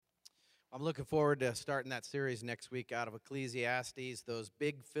I'm looking forward to starting that series next week out of Ecclesiastes, those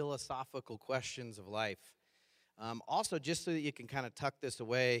big philosophical questions of life. Also, just so that you can kind of tuck this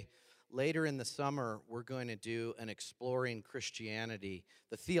away, later in the summer, we're going to do an Exploring Christianity,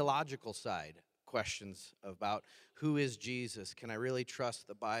 the theological side questions about who is Jesus, can I really trust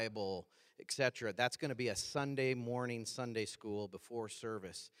the Bible, etc. That's going to be a Sunday morning Sunday school before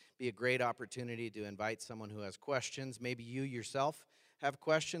service. Be a great opportunity to invite someone who has questions. Maybe you yourself have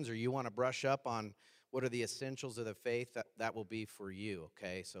questions or you want to brush up on what are the essentials of the faith, that will be for you,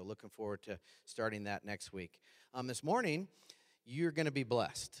 okay? So looking forward to starting that next week. This morning, you're going to be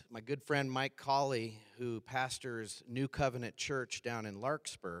blessed. My good friend Mike Caulley, who pastors New Covenant Church down in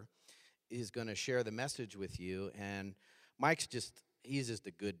Larkspur, is going to share the message with you. And Mike's he's just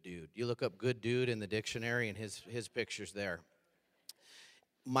a good dude. You look up good dude in the dictionary and his picture's there.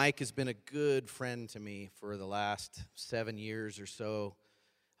 Mike has been a good friend to me for the last 7 years or so.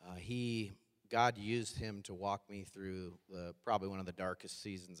 God used him to walk me through probably one of the darkest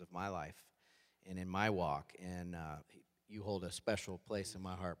seasons of my life and in my walk. And you hold a special place in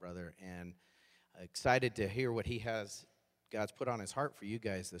my heart, brother. And excited to hear what God's put on his heart for you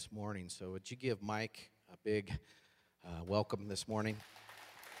guys this morning. So would you give Mike a big welcome this morning?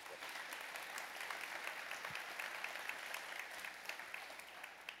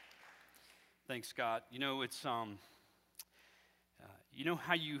 Thanks, Scott. You know, it's you know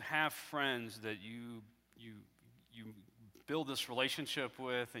how you have friends that you build this relationship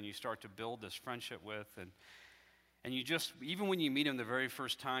with, and you start to build this friendship with, and you just, even when you meet them the very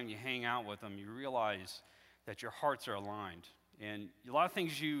first time you hang out with them, you realize that your hearts are aligned. And a lot of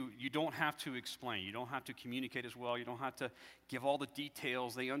things you don't have to explain. You don't have to communicate as well. You don't have to give all the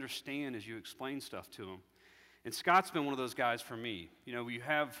details. They understand as you explain stuff to them. And Scott's been one of those guys for me. You know, you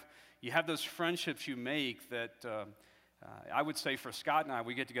have those friendships you make that I would say for Scott and I,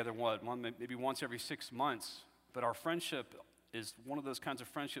 we get together, maybe once every 6 months. But our friendship is one of those kinds of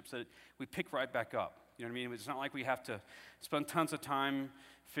friendships that we pick right back up. You know what I mean? It's not like we have to spend tons of time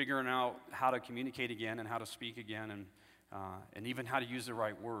figuring out how to communicate again and how to speak again and even how to use the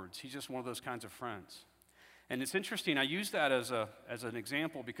right words. He's just one of those kinds of friends. And it's interesting, I use that as an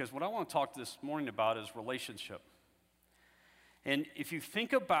example because what I want to talk this morning about is relationship. And if you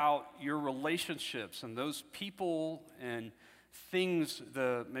think about your relationships and those people and things,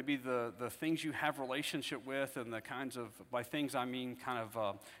 maybe the things you have relationship with, and the kinds of, by things I mean kind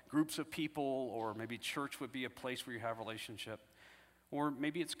of groups of people, or maybe church would be a place where you have relationship, or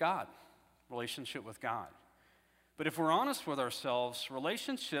maybe it's God, relationship with God. But if we're honest with ourselves,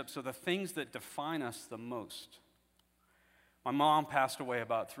 relationships are the things that define us the most. My mom passed away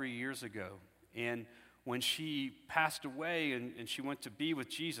about 3 years ago, and when she passed away and she went to be with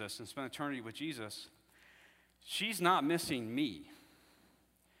Jesus and spend eternity with Jesus, she's not missing me.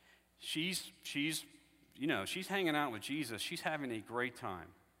 She's hanging out with Jesus. She's having a great time.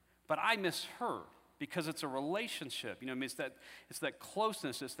 But I miss her because it's a relationship. You know, it's that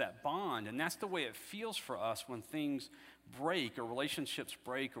closeness, it's that bond, and that's the way it feels for us when things break or relationships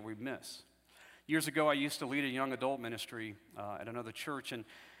break or we miss. Years ago, I used to lead a young adult ministry at another church, and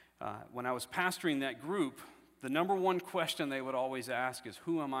when I was pastoring that group, the number one question they would always ask is,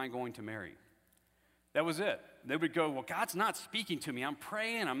 who am I going to marry? That was it. They would go, well, God's not speaking to me. I'm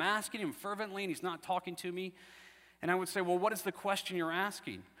praying, I'm asking him fervently, and he's not talking to me. And I would say, well, what is the question you're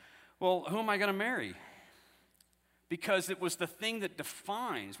asking? Well, who am I going to marry? Because it was the thing that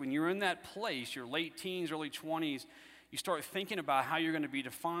defines, when you're in that place, your late teens, early 20s, you start thinking about how you're going to be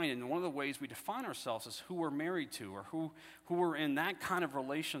defined. And one of the ways we define ourselves is who we're married to, or who we're in that kind of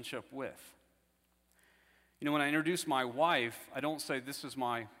relationship with. You know, when I introduce my wife, I don't say this is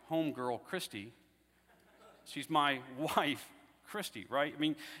my homegirl, Christy. She's my wife, Christy, right? I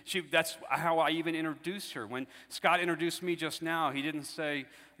mean, that's how I even introduced her. When Scott introduced me just now, he didn't say,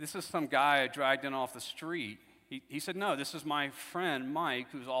 this is some guy I dragged in off the street. He said, no, this is my friend, Mike,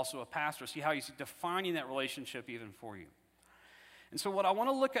 who's also a pastor. See how he's defining that relationship even for you. And so what I want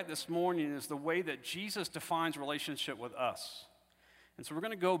to look at this morning is the way that Jesus defines relationship with us. And so we're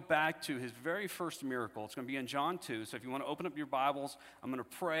going to go back to his very first miracle. It's going to be in John 2. So if you want to open up your Bibles, I'm going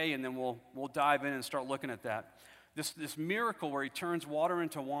to pray, and then we'll dive in and start looking at that. This miracle where he turns water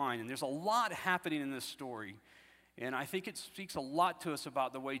into wine, and there's a lot happening in this story. And I think it speaks a lot to us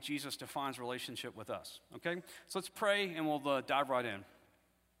about the way Jesus defines relationship with us, okay? So let's pray, and we'll dive right in.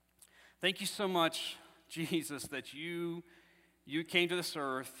 Thank you so much, Jesus, that you came to this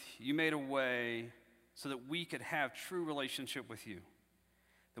earth, you made a way so that we could have true relationship with you,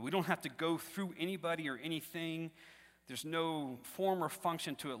 that we don't have to go through anybody or anything. There's no form or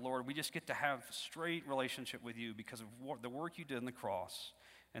function to it, Lord. We just get to have straight relationship with you because of the work you did on the cross.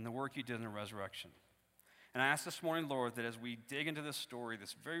 and the work you did in the resurrection. And I ask this morning, Lord, that as we dig into this story,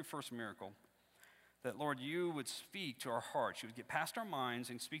 this very first miracle, that, Lord, you would speak to our hearts. You would get past our minds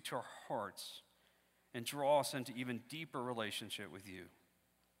and speak to our hearts and draw us into even deeper relationship with you.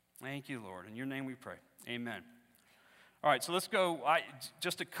 Thank you, Lord. In your name we pray. Amen. All right, so let's go.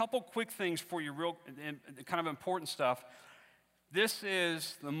 Just a couple quick things for you, real kind of important stuff. This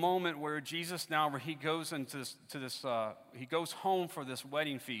is the moment where Jesus now, where he goes into he goes home for this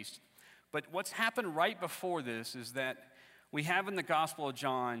wedding feast. But what's happened right before this is that we have in the Gospel of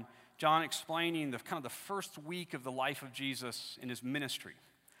John explaining the kind of the first week of the life of Jesus in his ministry.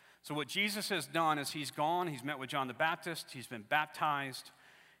 So what Jesus has done is he's gone, he's met with John the Baptist, he's been baptized.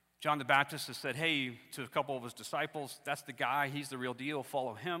 John the Baptist has said, hey, to a couple of his disciples, that's the guy, he's the real deal,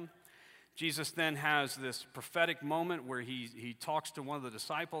 follow him. Jesus then has this prophetic moment where he talks to one of the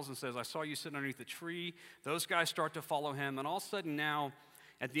disciples and says, I saw you sitting underneath the tree. Those guys start to follow him, and all of a sudden now,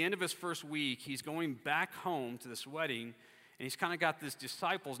 at the end of his first week, he's going back home to this wedding, and he's kind of got these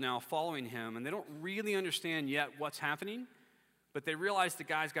disciples now following him, and they don't really understand yet what's happening, but they realize the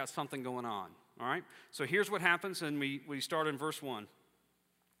guy's got something going on, all right? So here's what happens, and we start in verse 1.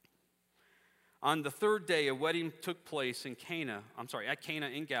 On the third day, a wedding took place at Cana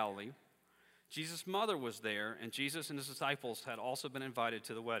in Galilee. Jesus' mother was there, and Jesus and his disciples had also been invited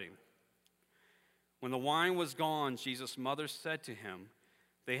to the wedding. When the wine was gone, Jesus' mother said to him,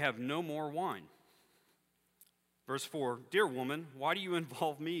 they have no more wine. Verse 4, dear woman, why do you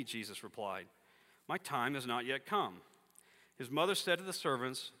involve me? Jesus replied, my time has not yet come. His mother said to the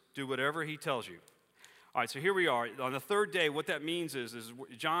servants, do whatever he tells you. All right, so here we are. On the third day, what that means is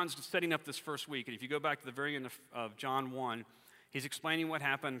John's setting up this first week. And if you go back to the very end of John 1, he's explaining what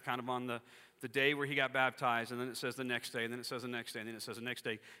happened kind of on the day where he got baptized, and then it says the next day, and then it says the next day, and then it says the next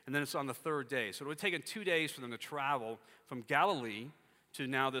day, and then it's on the third day. So it would have taken 2 days for them to travel from Galilee to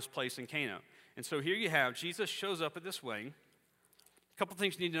now this place in Cana. And so here you have, Jesus shows up at this wedding. A couple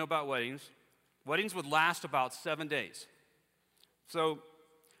things you need to know about weddings. Weddings would last about 7 days. So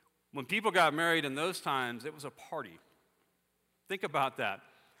when people got married in those times, it was a party. Think about that.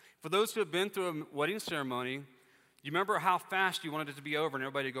 For those who have been through a wedding ceremony, you remember how fast you wanted it to be over and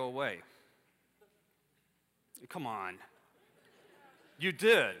everybody to go away? Come on. You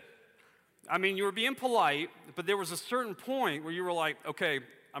did. I mean, you were being polite, but there was a certain point where you were like, okay,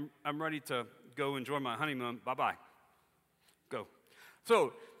 I'm ready to go enjoy my honeymoon. Bye-bye. Go.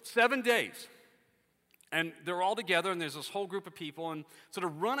 So 7 days. And they're all together, and there's this whole group of people. And so to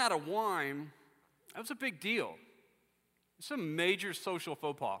run out of wine, that was a big deal. It's a major social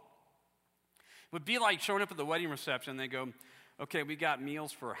faux pas. It would be like showing up at the wedding reception, and they go, okay, we got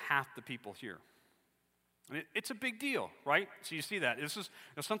meals for half the people here. And it's a big deal, right? So you see that. There's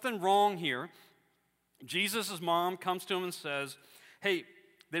something wrong here. Jesus' mom comes to him and says, hey,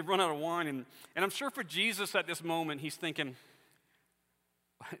 they've run out of wine. And I'm sure for Jesus at this moment, he's thinking,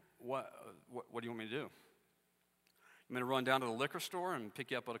 what do you want me to do? I'm going to run down to the liquor store and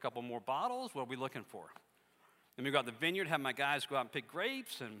pick you up with a couple more bottles? What are we looking for? Let me go out to the vineyard, have my guys go out and pick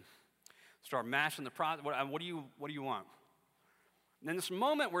grapes and start mashing the product. What do you want? And then this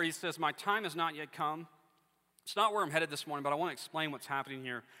moment where he says, my time has not yet come, it's not where I'm headed this morning, but I want to explain what's happening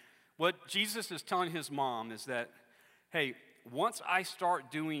here. What Jesus is telling his mom is that, hey, once I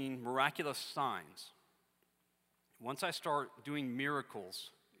start doing miraculous signs, once I start doing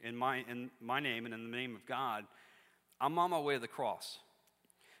miracles in my name and in the name of God, I'm on my way to the cross.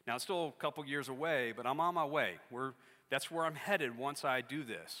 Now, it's still a couple years away, but I'm on my way. That's where I'm headed once I do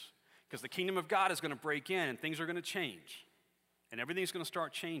this. Because the kingdom of God is going to break in, and things are going to change. And everything's going to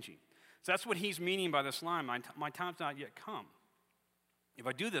start changing. So that's what he's meaning by this line, my time's not yet come. If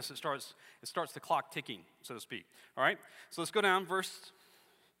I do this, it starts the clock ticking, so to speak. All right? So let's go down, verse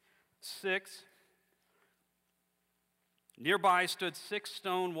 6. Nearby stood 6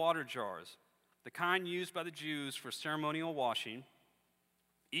 stone water jars, the kind used by the Jews for ceremonial washing,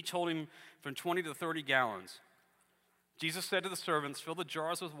 each holding from 20 to 30 gallons. Jesus said to the servants, fill the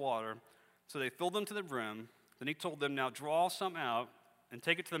jars with water. So they filled them to the brim. Then he told them, now draw some out and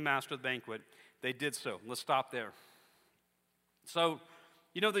take it to the master of the banquet. They did so. Let's stop there. So,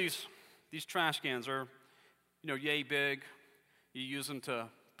 you know, these trash cans are, yay big. You use them to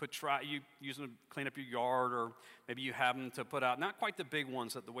you use them to clean up your yard, or maybe you have them to put out, not quite the big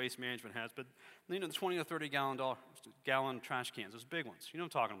ones that the waste management has, but the 20 or 30 gallon trash cans, those big ones. You know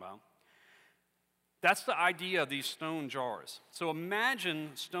what I'm talking about. That's the idea of these stone jars. So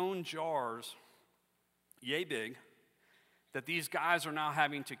imagine stone jars, yay big, that these guys are now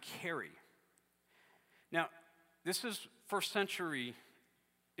having to carry. Now, this is first century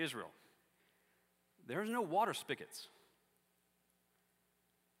Israel. There's no water spigots.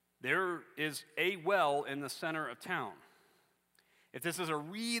 There is a well in the center of town. If this is a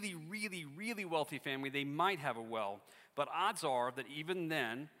really, really, really wealthy family, they might have a well. But odds are that even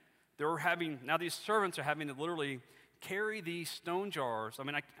then, now these servants are having to literally carry these stone jars. I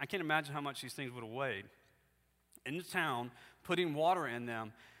mean, I can't imagine how much these things would have weighed. Into town, putting water in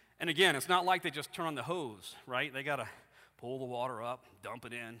them. And again, it's not like they just turn on the hose, right? They got to pull the water up, dump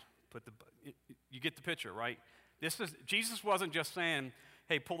it in, you get the picture, right? Jesus wasn't just saying,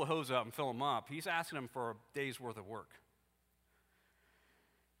 hey, pull the hose up and fill them up. He's asking them for a day's worth of work.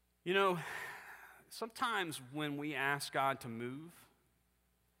 You know, sometimes when we ask God to move,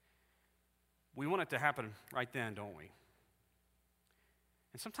 we want it to happen right then, don't we?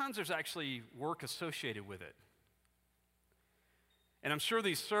 And sometimes there's actually work associated with it. And I'm sure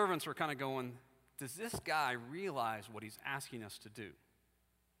these servants were kind of going, does this guy realize what he's asking us to do?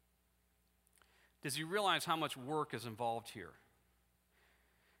 Does he realize how much work is involved here?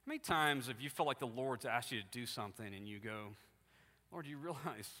 How many times have you felt like the Lord's asked you to do something and you go, Lord, do you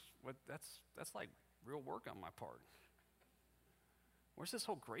realize that's like real work on my part? Where's this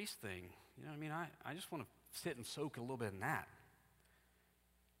whole grace thing? You know what I mean? I just want to sit and soak a little bit in that.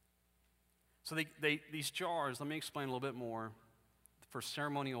 So these jars, let me explain a little bit more. For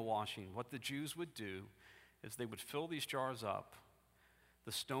ceremonial washing, what the Jews would do is they would fill these jars up.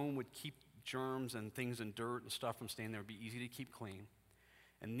 The stone would keep germs and things and dirt and stuff from staying there. It would be easy to keep clean.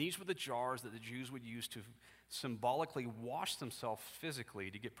 And these were the jars that the Jews would use to symbolically wash themselves physically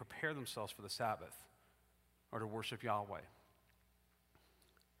to prepare themselves for the Sabbath or to worship Yahweh.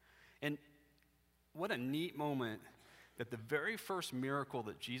 And what a neat moment that the very first miracle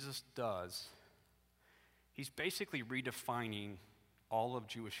that Jesus does, he's basically redefining all of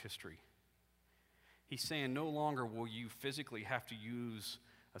Jewish history. He's saying no longer will you physically have to use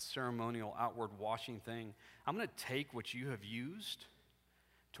a ceremonial outward washing thing. I'm going to take what you have used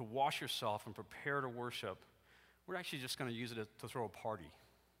to wash yourself and prepare to worship. We're actually just going to use it to throw a party.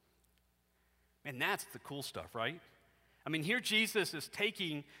 And that's the cool stuff, right? I mean, here Jesus is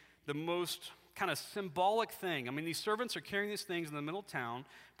taking the most kind of symbolic thing. I mean, these servants are carrying these things in the middle of town.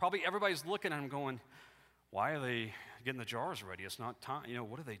 Probably everybody's looking at him going, why are they getting the jars ready? It's not time. You know,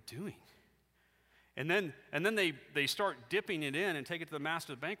 what are they doing? And then they start dipping it in and take it to the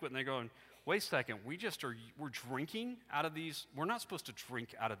master's banquet, and they're going, wait a second, we're drinking out of these. We're not supposed to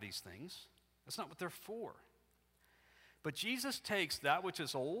drink out of these things. That's not what they're for. But Jesus takes that which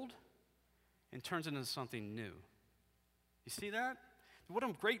is old and turns it into something new. You see that? What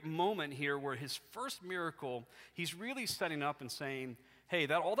a great moment here where his first miracle, he's really setting up and saying, hey,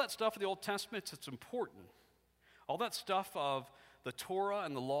 all that stuff of the Old Testament, it's important. All that stuff of the Torah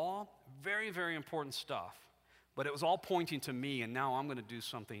and the law, very, very important stuff. But it was all pointing to me, and now I'm going to do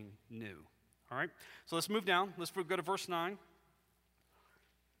something new. All right? So let's move down. Let's go to verse 9.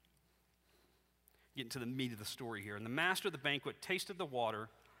 Getting to the meat of the story here. And the master of the banquet tasted the water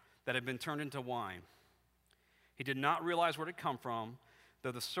that had been turned into wine. He did not realize where it had come from,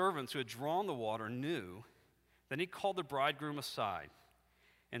 though the servants who had drawn the water knew. Then he called the bridegroom aside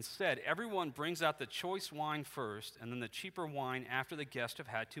and said, everyone brings out the choice wine first, and then the cheaper wine after the guests have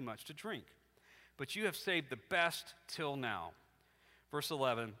had too much to drink. But you have saved the best till now. Verse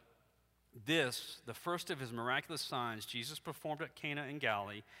 11, this, the first of his miraculous signs Jesus performed at Cana in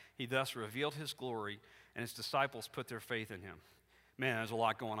Galilee, he thus revealed his glory, and his disciples put their faith in him. Man, there's a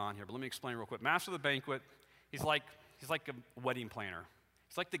lot going on here, but let me explain real quick. Master of the banquet, he's like a wedding planner.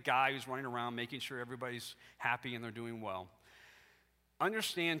 He's like the guy who's running around making sure everybody's happy and they're doing well.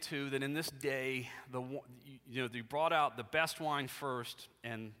 Understand, too, that in this day, they brought out the best wine first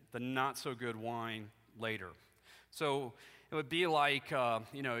and the not-so-good wine later. So it would be like,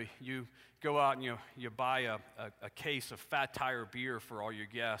 you go out and you buy a case of Fat Tire beer for all your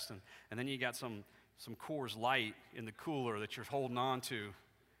guests, and then you got some Coors Light in the cooler that you're holding on to.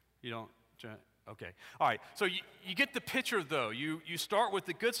 You don't, okay. All right, so you get the picture, though. You start with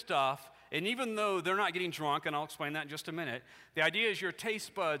the good stuff, and even though they're not getting drunk, and I'll explain that in just a minute, the idea is your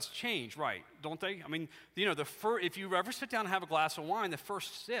taste buds change, right? Don't they? I mean, if you ever sit down and have a glass of wine, the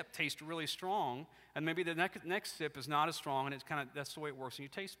first sip tastes really strong, and maybe the next sip is not as strong, and that's the way it works in your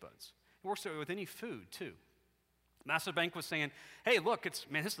taste buds. It works that way with any food, too. Master Bank was saying, hey, look, this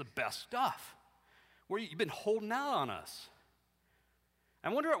is the best stuff. You've been holding out on us. I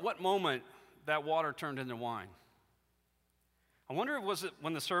wonder at what moment that water turned into wine. I wonder, was it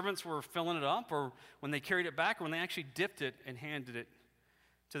when the servants were filling it up, or when they carried it back, or when they actually dipped it and handed it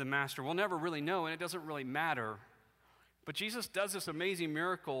to the master? We'll never really know, and it doesn't really matter. But Jesus does this amazing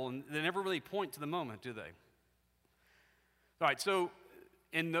miracle, and they never really point to the moment, do they? All right, so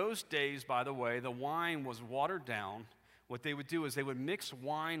in those days, by the way, the wine was watered down what they would do is they would mix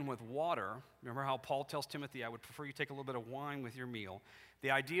wine with water. Remember how Paul tells Timothy, I would prefer you take a little bit of wine with your meal.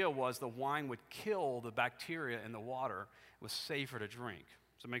 The idea was the wine would kill the bacteria in the water. It was safer to drink.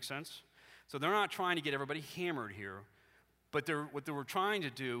 Does that make sense? So they're not trying to get everybody hammered here, but what they were trying to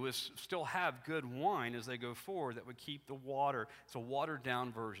do is still have good wine as they go forward that would keep the water. It's a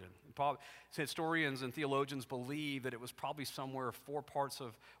watered-down version. Historians and theologians believe that it was probably somewhere 4 parts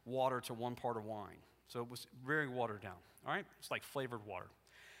of water to 1 part of wine. So it was very watered down, all right? It's like flavored water.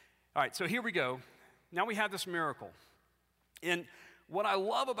 All right, so here we go. Now we have this miracle. And what I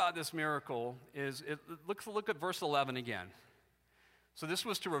love about this miracle is, look at verse 11 again. So this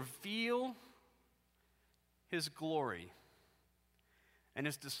was to reveal his glory, and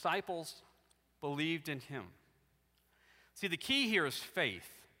his disciples believed in him. See, the key here is faith.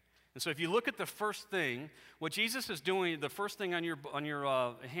 And so if you look at the first thing, what Jesus is doing, the first thing on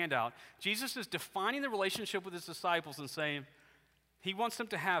your handout, Jesus is defining the relationship with his disciples and saying he wants them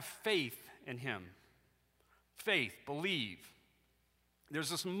to have faith in him. Faith, believe. There's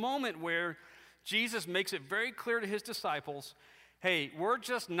this moment where Jesus makes it very clear to his disciples, hey, we're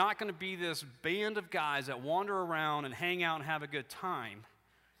just not going to be this band of guys that wander around and hang out and have a good time.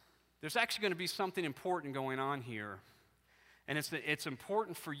 There's actually going to be something important going on here. And it's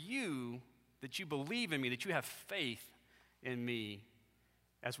important for you that you believe in me, that you have faith in me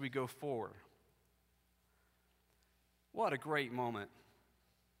as we go forward. What a great moment.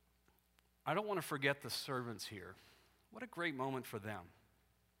 I don't want to forget the servants here. What a great moment for them.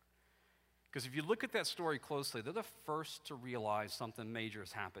 Because if you look at that story closely, they're the first to realize something major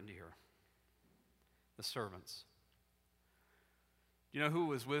has happened here. The servants. You know who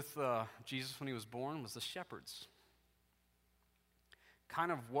was with Jesus when he was born? It was the shepherds.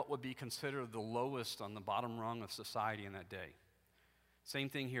 Kind of what would be considered the lowest on the bottom rung of society in that day. Same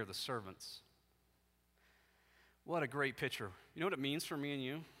thing here, the servants. What a great picture. You know what it means for me and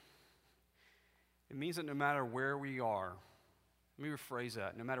you? It means that no matter where we are, let me rephrase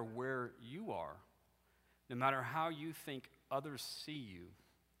that, no matter where you are, no matter how you think others see you,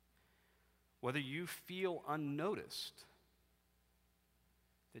 whether you feel unnoticed,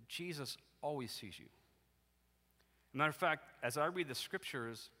 that Jesus always sees you. As a matter of fact, as I read the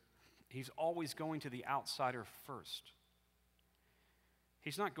scriptures, he's always going to the outsider first.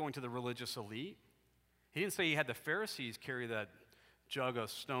 He's not going to the religious elite. He didn't say he had the Pharisees carry that jug of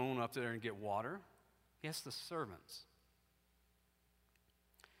stone up there and get water. He has the servants.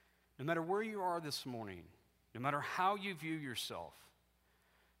 No matter where you are this morning, no matter how you view yourself,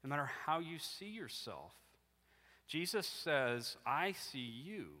 no matter how you see yourself, Jesus says, I see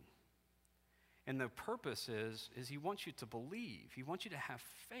you. And the purpose is he wants you to believe. He wants you to have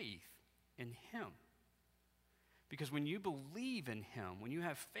faith in him. Because when you believe in him, when you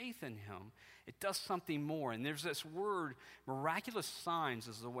have faith in him, it does something more. And there's this word, miraculous signs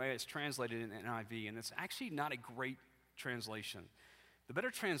is the way it's translated in NIV, and it's actually not a great translation. The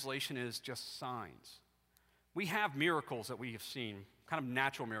better translation is just signs. We have miracles that we have seen, kind of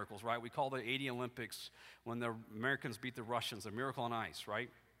natural miracles, right? We call the 80 Olympics when the Americans beat the Russians, a miracle on ice, right?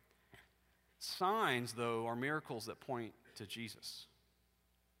 Signs, though, are miracles that point to Jesus.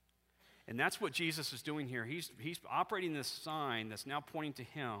 And that's what Jesus is doing here. He's operating this sign that's now pointing to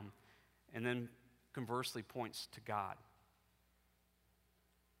him and then conversely points to God.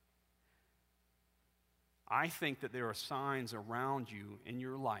 I think that there are signs around you in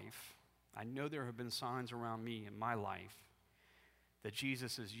your life. I know there have been signs around me in my life that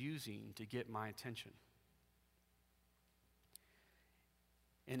Jesus is using to get my attention.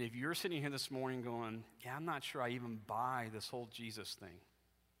 And if you're sitting here this morning going, yeah, I'm not sure I even buy this whole Jesus thing,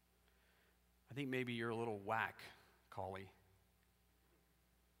 I think maybe you're a little whack, Caulley.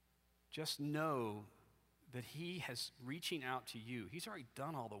 Just know that he has reaching out to you. He's already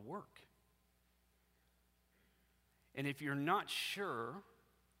done all the work. And if you're not sure,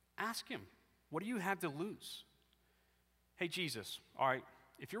 ask him, what do you have to lose? Hey, Jesus, all right,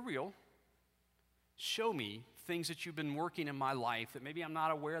 if you're real, show me things that you've been working in my life that maybe I'm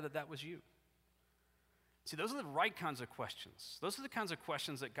not aware that was you. See, those are the right kinds of questions. Those are the kinds of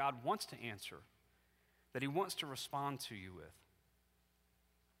questions that God wants to answer, that he wants to respond to you with.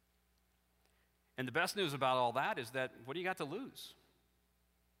 And the best news about all that is that what do you got to lose?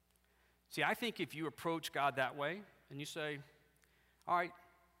 See, I think if you approach God that way and you say, all right,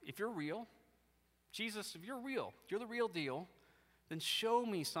 if you're real, Jesus, if you're real, if you're the real deal, then show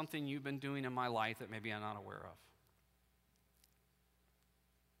me something you've been doing in my life that maybe I'm not aware of.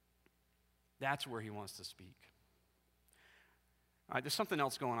 That's where he wants to speak. All right, there's something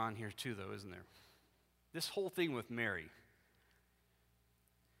else going on here too, though, isn't there? This whole thing with Mary.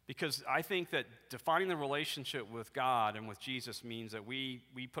 Because I think that defining the relationship with God and with Jesus means that we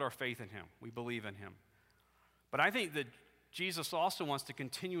put our faith in him. We believe in him. But I think that Jesus also wants to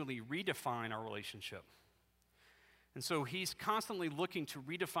continually redefine our relationship. And so he's constantly looking to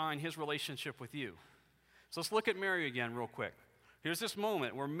redefine his relationship with you. So let's look at Mary again real quick. Here's this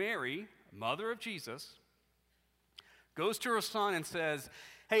moment where Mary, mother of Jesus, goes to her son and says,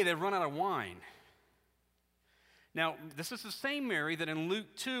 hey, they've run out of wine. Now, this is the same Mary that in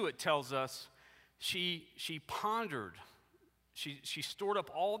Luke 2 it tells us she pondered. She stored up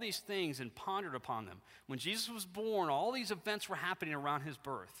all these things and pondered upon them. When Jesus was born, all these events were happening around his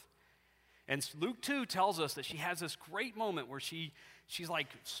birth. And Luke 2 tells us that she has this great moment where she's like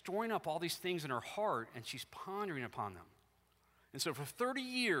storing up all these things in her heart and she's pondering upon them. And so for 30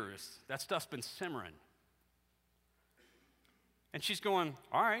 years, that stuff's been simmering. And she's going,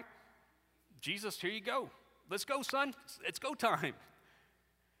 all right, Jesus, here you go. Let's go, son. It's go time.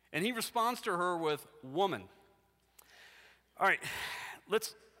 And he responds to her with, woman. All right,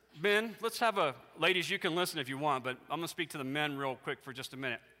 men, let's have ladies, you can listen if you want, but I'm going to speak to the men real quick for just a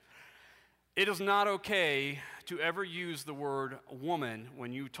minute. It is not okay to ever use the word woman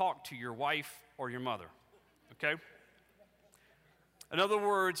when you talk to your wife or your mother, okay? In other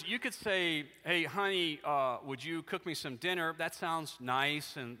words, you could say, hey, honey, would you cook me some dinner? That sounds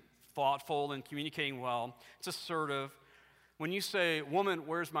nice and thoughtful and communicating well. It's assertive. When you say, woman,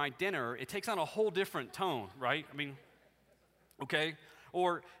 where's my dinner? It takes on a whole different tone, right? I mean, okay?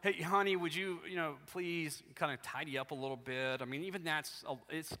 Or, hey, honey, would you, please kind of tidy up a little bit? I mean, even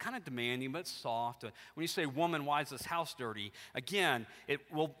it's kind of demanding, but it's soft. When you say, woman, why is this house dirty? Again, it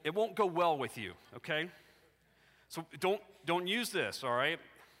won't go well with you, okay? So don't use this, all right?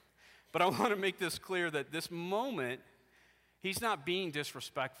 But I want to make this clear that this moment, he's not being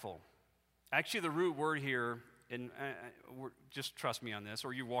disrespectful. Actually, the root word here, and just trust me on this,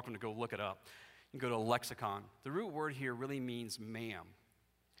 or you're welcome to go look it up. You can go to a lexicon. The root word here really means ma'am.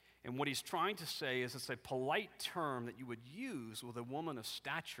 And what he's trying to say is it's a polite term that you would use with a woman of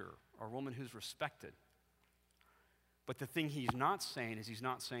stature or a woman who's respected. But the thing he's not saying is he's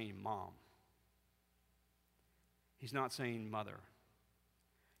not saying mom. He's not saying mother.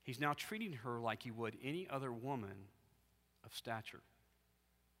 He's now treating her like he would any other woman of stature.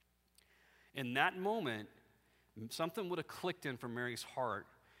 In that moment, something would have clicked in from Mary's heart,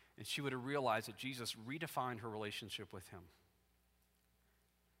 and she would have realized that Jesus redefined her relationship with him.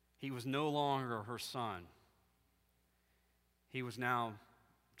 He was no longer her son. He was now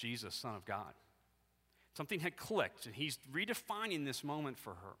Jesus, Son of God. Something had clicked, and he's redefining this moment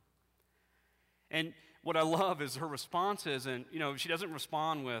for her. And what I love is her response isn't, she doesn't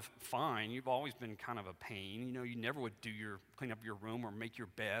respond with, fine, you've always been kind of a pain. You never would clean up your room or make your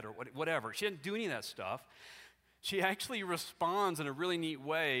bed or whatever. She didn't do any of that stuff. She actually responds in a really neat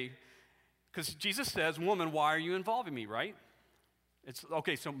way because Jesus says, woman, why are you involving me, right? It's,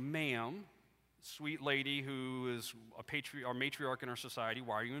 okay, so ma'am, sweet lady who is a matriarch in our society,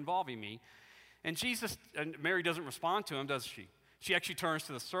 why are you involving me? And Mary doesn't respond to him, does she? She actually turns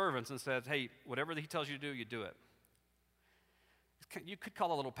to the servants and says, hey, whatever he tells you to do, you do it. You could call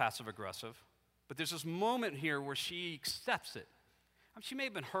it a little passive-aggressive, but there's this moment here where she accepts it. She may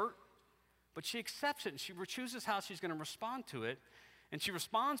have been hurt, but she accepts it, and she chooses how she's going to respond to it, and she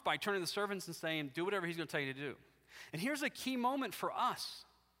responds by turning to the servants and saying, do whatever he's going to tell you to do. And here's a key moment for us.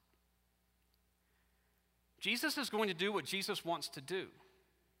 Jesus is going to do what Jesus wants to do.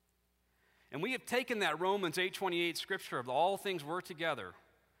 And we have taken that Romans 8:28 scripture of all things work together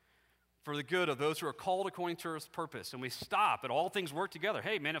for the good of those who are called according to his purpose. And we stop at all things work together.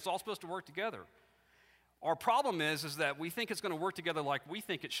 Hey, man, it's all supposed to work together. Our problem is that we think it's going to work together like we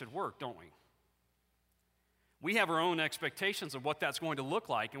think it should work, don't we? We have our own expectations of what that's going to look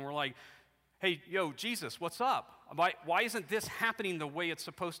like, and we're like, hey, Jesus, what's up? Why isn't this happening the way it's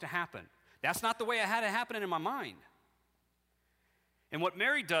supposed to happen? That's not the way I had it happening in my mind. And what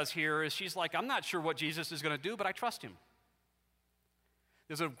Mary does here is she's like, I'm not sure what Jesus is going to do, but I trust him.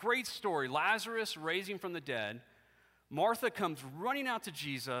 There's a great story, Lazarus raising from the dead. Martha comes running out to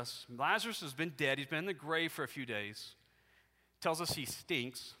Jesus. Lazarus has been dead. He's been in the grave for a few days. Tells us he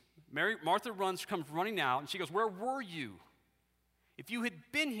stinks. Martha comes running out, and she goes, where were you? If you had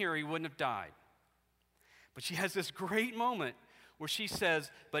been here, he wouldn't have died. But she has this great moment where she says,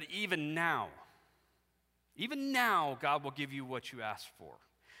 but even now, God will give you what you ask for.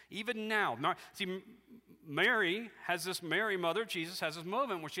 Even now. See, Mary, mother of Jesus, has this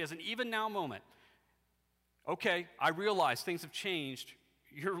moment where she has an even now moment. Okay, I realize things have changed.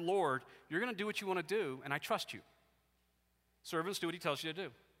 You're Lord. You're going to do what you want to do, and I trust you. Servants, do what he tells you to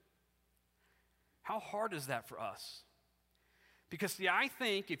do. How hard is that for us? Because, see, I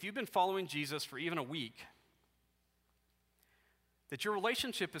think if you've been following Jesus for even a week, that your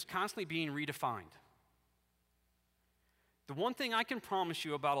relationship is constantly being redefined. The one thing I can promise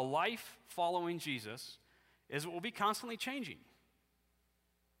you about a life following Jesus is it will be constantly changing.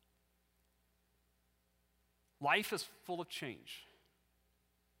 Life is full of change.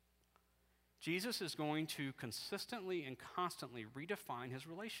 Jesus is going to consistently and constantly redefine his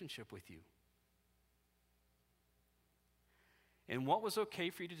relationship with you. And what was okay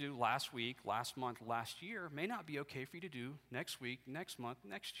for you to do last week, last month, last year may not be okay for you to do next week, next month,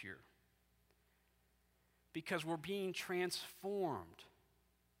 next year. Because we're being transformed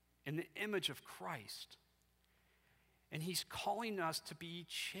in the image of Christ. And he's calling us to be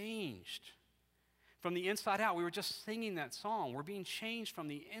changed from the inside out. We were just singing that song. We're being changed from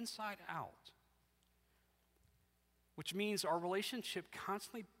the inside out. Which means our relationship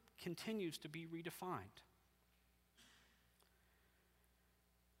constantly continues to be redefined.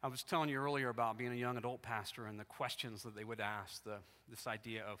 I was telling you earlier about being a young adult pastor and the questions that they would ask, this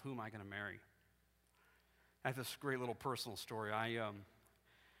idea of who am I going to marry? I have this great little personal story.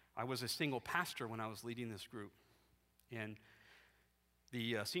 I was a single pastor when I was leading this group. And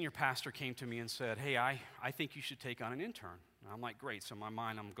the senior pastor came to me and said, hey, I think you should take on an intern. And I'm like, great. So in my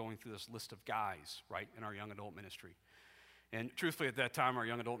mind, I'm going through this list of guys, right, in our young adult ministry. And truthfully, at that time, our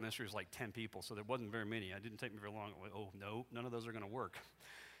young adult ministry was like 10 people, so there wasn't very many. It didn't take me very long. Oh, no, none of those are going to work.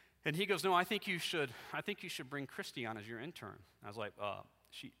 And he goes, no, I think you should bring Christy on as your intern. I was like,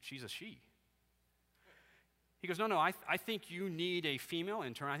 she's a she. He goes, no, I think you need a female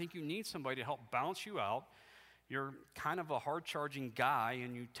intern. I think you need somebody to help balance you out. You're kind of a hard-charging guy,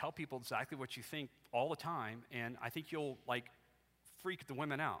 and you tell people exactly what you think all the time, and I think you'll, freak the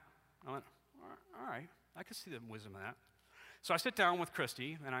women out. I went, all right, I can see the wisdom of that. So I sit down with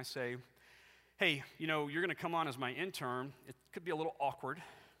Christy, and I say, hey, you're going to come on as my intern. It could be a little awkward.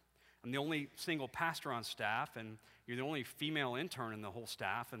 I'm the only single pastor on staff, and you're the only female intern in the whole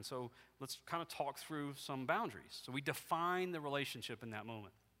staff, and so let's kind of talk through some boundaries. So we define the relationship in that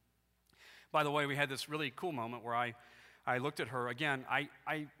moment. By the way, we had this really cool moment where I looked at her. Again,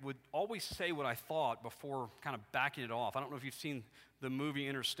 I would always say what I thought before kind of backing it off. I don't know if you've seen the movie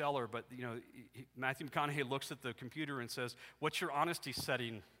Interstellar, but Matthew McConaughey looks at the computer and says, what's your honesty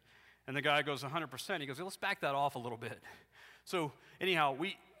setting? And the guy goes 100%. He goes, let's back that off a little bit. So anyhow,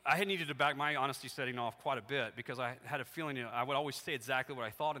 I had needed to back my honesty setting off quite a bit because I had a feeling I would always say exactly what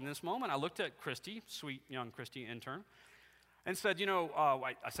I thought. In this moment, I looked at Christy, sweet young Christy intern, and said,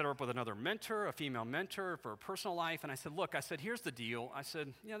 I set her up with another mentor, a female mentor for her personal life. And I said, look, here's the deal. I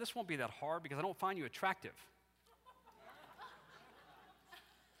said, this won't be that hard because I don't find you attractive.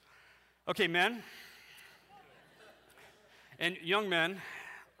 Okay, men. And young men,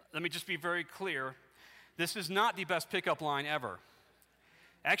 let me just be very clear. This is not the best pickup line ever.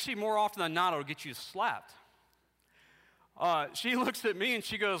 Actually, more often than not, it'll get you slapped. She looks at me and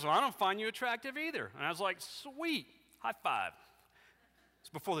she goes, well, I don't find you attractive either. And I was like, sweet, high five. It's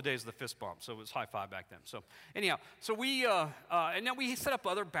before the days of the fist bump, so it was high five back then. So anyhow, and then we set up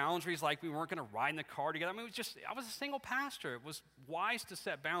other boundaries, like we weren't going to ride in the car together. I mean, I was a single pastor. It was wise to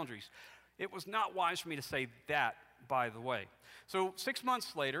set boundaries. It was not wise for me to say that, by the way. So 6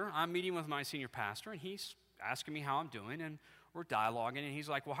 months later, I'm meeting with my senior pastor, and he's asking me how I'm doing, and we're dialoguing, and he's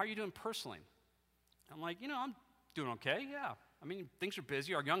like, well, how are you doing personally? I'm like, I'm doing okay, yeah. I mean, things are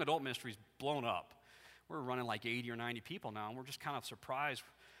busy. Our young adult ministry's blown up. We're running like 80 or 90 people now, and we're just kind of surprised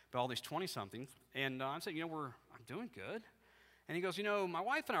by all these 20-somethings. And I said, I'm doing good. And he goes, my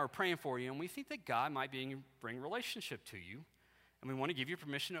wife and I are praying for you, and we think that God might bring a relationship to you, and we want to give you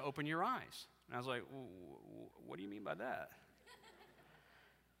permission to open your eyes. And I was like, what do you mean by that?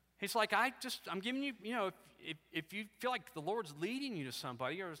 He's like, I'm giving you, if you feel like the Lord's leading you to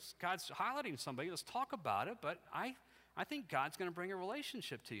somebody or God's highlighting somebody, let's talk about it. But I think God's going to bring a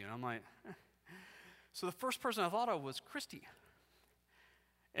relationship to you. And I'm like, So the first person I thought of was Christy.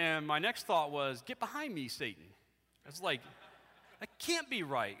 And my next thought was, get behind me, Satan. It's like, that can't be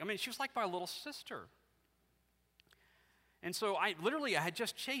right. I mean, she was like my little sister. And so I had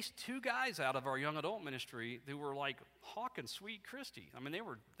just chased 2 guys out of our young adult ministry who were like hawking sweet Christy. I mean, they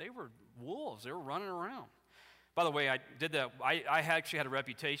were wolves. They were running around. By the way, I did that. I actually had a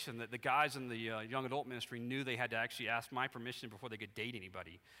reputation that the guys in the young adult ministry knew they had to actually ask my permission before they could date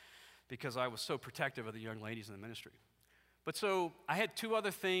anybody because I was so protective of the young ladies in the ministry. But so I had 2 other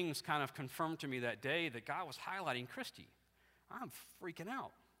things kind of confirmed to me that day that God was highlighting Christy. I'm freaking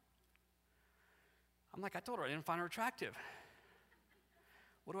out. I'm like, I told her I didn't find her attractive.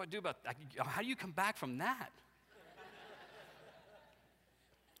 What do I do about that? How do you come back from that?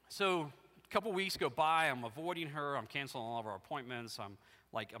 So couple weeks go by, I'm avoiding her, I'm canceling all of our appointments, I'm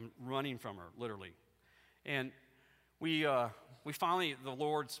running from her, literally. And we finally, the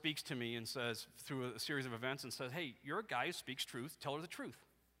Lord speaks to me and says, through a series of events, and says, hey, you're a guy who speaks truth, tell her the truth.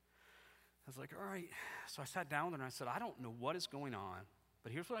 I was like, all right. So I sat down with her and I said, I don't know what is going on,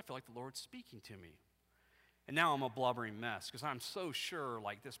 but here's what I feel like the Lord's speaking to me. And now I'm a blubbering mess because I'm so sure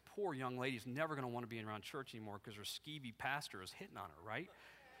like this poor young lady's never going to want to be around church anymore because her skeevy pastor is hitting on her, right?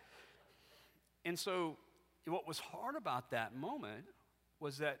 And so what was hard about that moment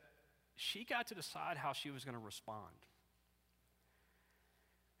was that she got to decide how she was going to respond.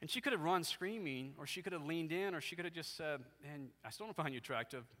 And she could have run screaming, or she could have leaned in, or she could have just said, man, I still don't find you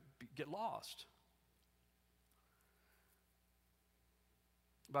attractive, get lost.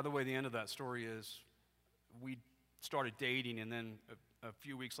 By the way, the end of that story is we started dating, and then a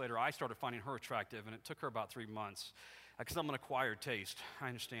few weeks later, I started finding her attractive, and it took her about 3 months because I'm an acquired taste. I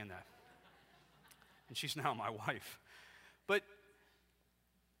understand that. And she's now my wife. But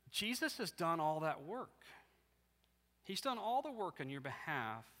Jesus has done all that work. He's done all the work on your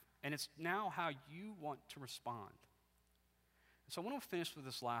behalf, and it's now how you want to respond. So I want to finish with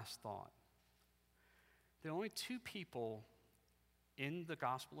this last thought. There are only two people in the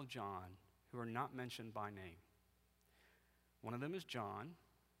Gospel of John who are not mentioned by name. One of them is John.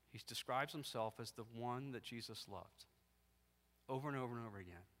 He describes himself as the one that Jesus loved over and over and over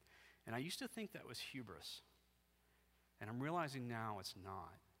again. And I used to think that was hubris, and I'm realizing now it's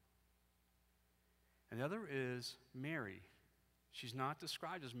not. And the other is Mary. She's not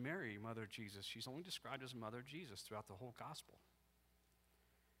described as Mary, mother of Jesus. She's only described as mother of Jesus throughout the whole gospel.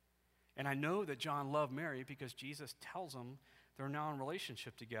 And I know that John loved Mary because Jesus tells him they're now in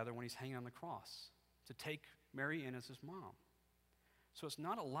relationship together when he's hanging on the cross to take Mary in as his mom. So it's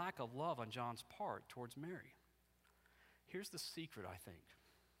not a lack of love on John's part towards Mary. Here's the secret, I think.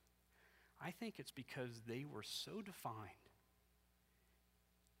 I think it's because they were so defined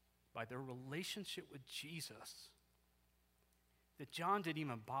by their relationship with Jesus that John didn't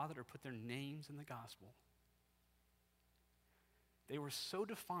even bother to put their names in the gospel. They were so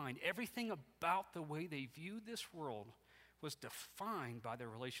defined. Everything about the way they viewed this world was defined by their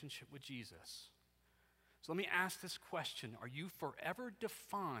relationship with Jesus. So let me ask this question. Are you forever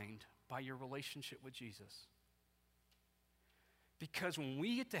defined by your relationship with Jesus? Because when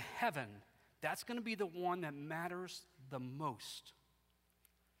we get to heaven, that's going to be the one that matters the most.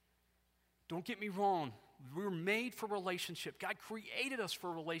 Don't get me wrong. We're made for relationship. God created us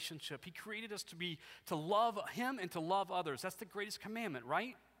for relationship. He created us to love him and to love others. That's the greatest commandment,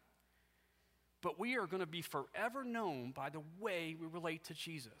 right? But we are going to be forever known by the way we relate to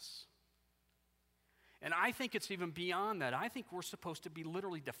Jesus. And I think it's even beyond that. I think we're supposed to be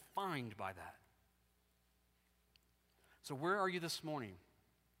literally defined by that. So where are you this morning?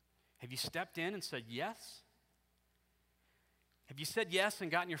 Have you stepped in and said yes? Have you said yes and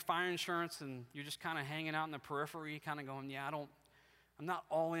gotten your fire insurance and you're just kind of hanging out in the periphery, kind of going, yeah, I'm not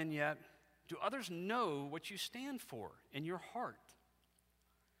all in yet? Do others know what you stand for in your heart?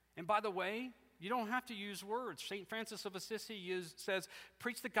 And by the way, you don't have to use words. St. Francis of Assisi says,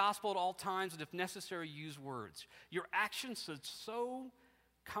 preach the gospel at all times, and if necessary, use words. Your actions should so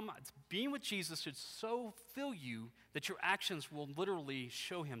come out. Being with Jesus should so fill you that your actions will literally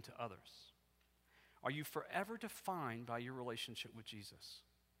show him to others. Are you forever defined by your relationship with Jesus?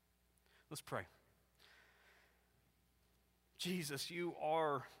 Let's pray. Jesus, you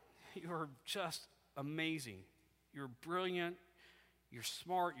are just amazing. You're brilliant. You're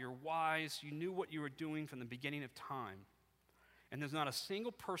smart, you're wise, you knew what you were doing from the beginning of time. And there's not a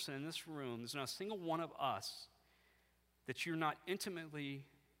single person in this room, there's not a single one of us that you're not intimately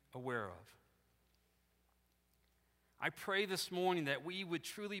aware of. I pray this morning that we would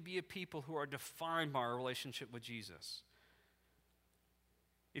truly be a people who are defined by our relationship with Jesus.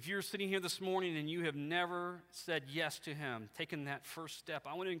 If you're sitting here this morning and you have never said yes to him, taken that first step,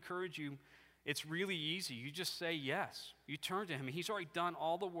 I want to encourage you. It's really easy. You just say yes. You turn to him. He's already done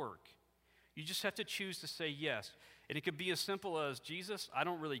all the work. You just have to choose to say yes. And it could be as simple as, Jesus, I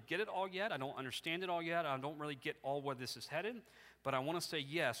don't really get it all yet. I don't understand it all yet. I don't really get all where this is headed. But I want to say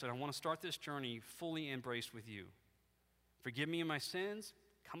yes, and I want to start this journey fully embraced with you. Forgive me of my sins.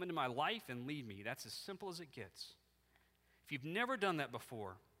 Come into my life and lead me. That's as simple as it gets. If you've never done that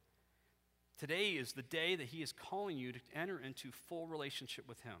before, today is the day that he is calling you to enter into full relationship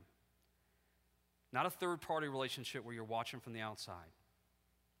with him. Not a third-party relationship where you're watching from the outside.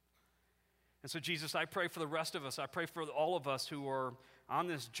 And so, Jesus, I pray for the rest of us. I pray for all of us who are on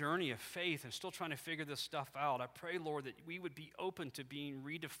this journey of faith and still trying to figure this stuff out. I pray, Lord, that we would be open to being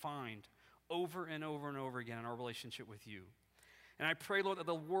redefined over and over and over again in our relationship with you. And I pray, Lord, that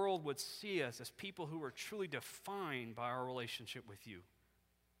the world would see us as people who are truly defined by our relationship with you.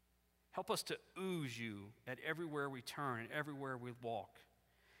 Help us to ooze you at everywhere we turn and everywhere we walk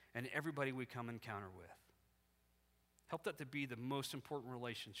and everybody we come encounter with. Help that to be the most important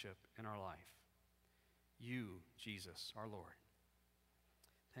relationship in our life. You, Jesus, our Lord.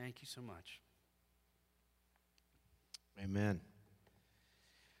 Thank you so much. Amen.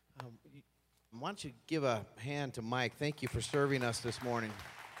 Why don't you give a hand to Mike? Thank you for serving us this morning.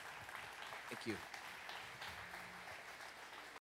 Thank you.